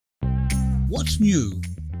What's new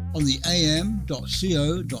on the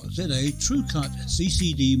am.co.za TruCUT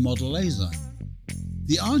CCD model laser?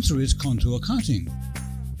 The answer is contour cutting.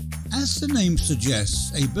 As the name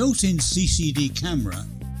suggests, a built-in CCD camera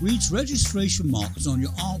reads registration marks on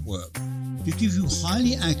your artwork to give you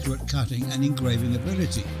highly accurate cutting and engraving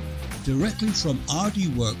ability directly from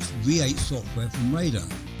RDWorks V8 software from Radar,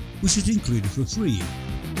 which is included for free.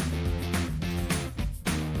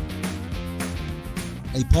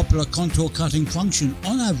 A popular contour cutting function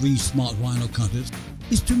on our V-Smart vinyl cutters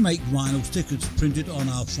is to make vinyl stickers printed on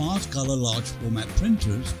our fast color large format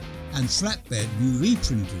printers and flatbed UV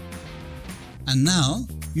printed. And now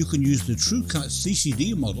you can use the TruCUT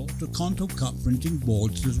CCD model to contour cut printing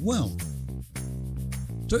boards as well.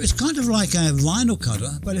 So it's kind of like a vinyl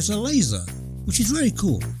cutter, but it's a laser, which is very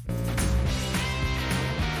cool.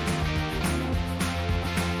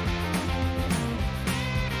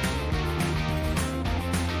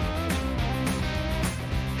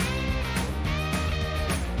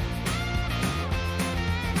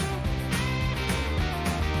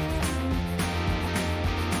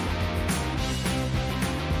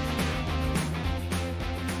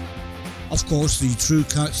 Of course, the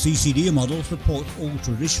TruCUT CCD model supports all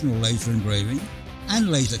traditional laser engraving and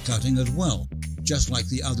laser cutting as well, just like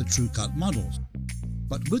the other TruCUT models.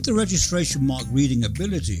 But with the registration mark reading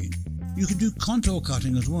ability, you can do contour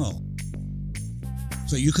cutting as well.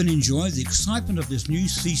 So you can enjoy the excitement of this new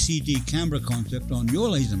CCD camera concept on your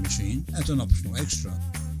laser machine as an optional extra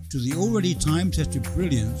to the already time-tested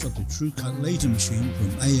brilliance of the TruCUT laser machine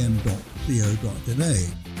from am.co.za.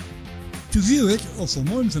 To view it or for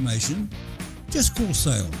more information, just call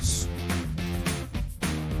sales.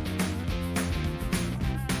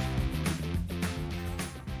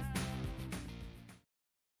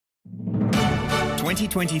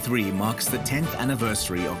 "2023 marks the 10th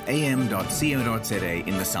anniversary of am.co.za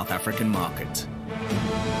in the South African market.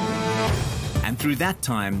 And through that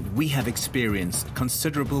time, we have experienced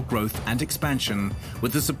considerable growth and expansion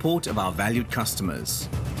with the support of our valued customers.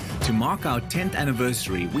 To mark our 10th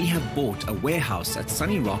anniversary, we have bought a warehouse at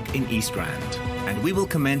Sunny Rock in East Rand, and we will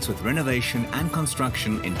commence with renovation and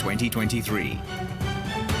construction in 2023.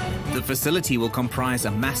 The facility will comprise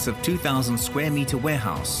a massive 2,000 square meter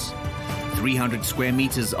warehouse, 300 square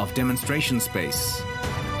meters of demonstration space,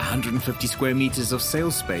 150 square meters of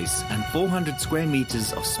sales space, and 400 square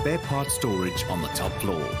meters of spare part storage on the top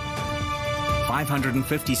floor,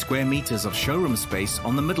 550 square meters of showroom space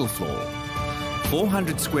on the middle floor,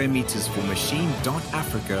 400 square meters for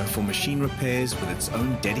Machine.Africa for machine repairs with its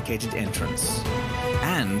own dedicated entrance,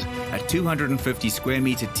 and a 250 square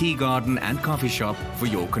meter tea garden and coffee shop for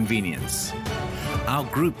your convenience. Our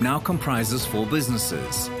group now comprises 4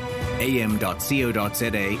 businesses.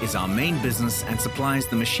 am.co.za is our main business and supplies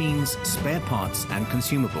the machines, spare parts and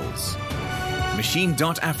consumables.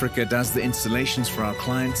 Machine.Africa does the installations for our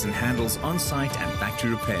clients and handles on-site and factory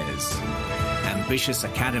repairs. Ambitious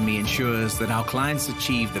Academy ensures that our clients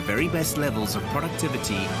achieve the very best levels of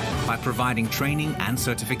productivity by providing training and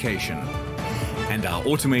certification. And our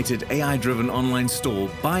automated AI-driven online store,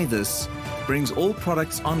 Buy This, brings all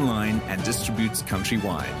products online and distributes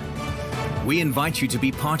countrywide. We invite you to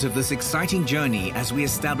be part of this exciting journey as we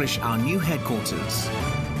establish our new headquarters.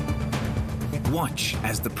 Watch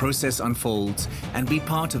as the process unfolds and be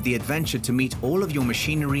part of the adventure to meet all of your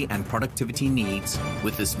machinery and productivity needs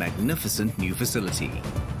with this magnificent new facility.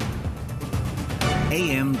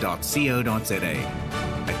 am.co.za.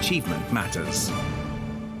 Achievement matters.